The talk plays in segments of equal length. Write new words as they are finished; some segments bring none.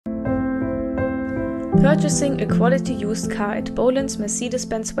Purchasing a quality used car at Bolands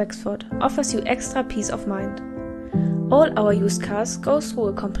Mercedes-Benz Wexford offers you extra peace of mind. All our used cars go through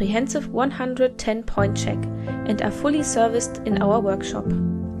a comprehensive 110-point check and are fully serviced in our workshop.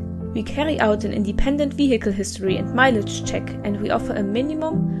 We carry out an independent vehicle history and mileage check, and we offer a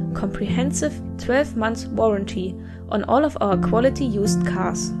minimum, comprehensive 12-month warranty on all of our quality used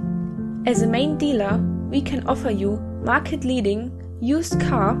cars. As a main dealer, we can offer you market-leading used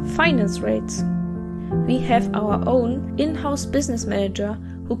car finance rates. We have our own in-house business manager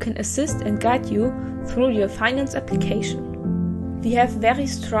who can assist and guide you through your finance application. We have very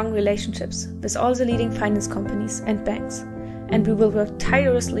strong relationships with all the leading finance companies and banks, and we will work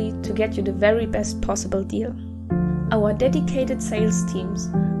tirelessly to get you the very best possible deal. Our dedicated sales teams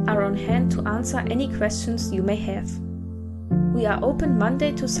are on hand to answer any questions you may have. We are open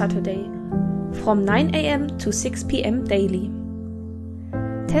Monday to Saturday from 9 a.m. to 6 p.m. daily.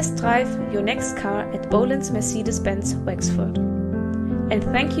 Test drive your next car at Bolands Mercedes-Benz Wexford. And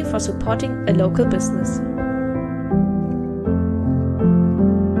thank you for supporting a local business.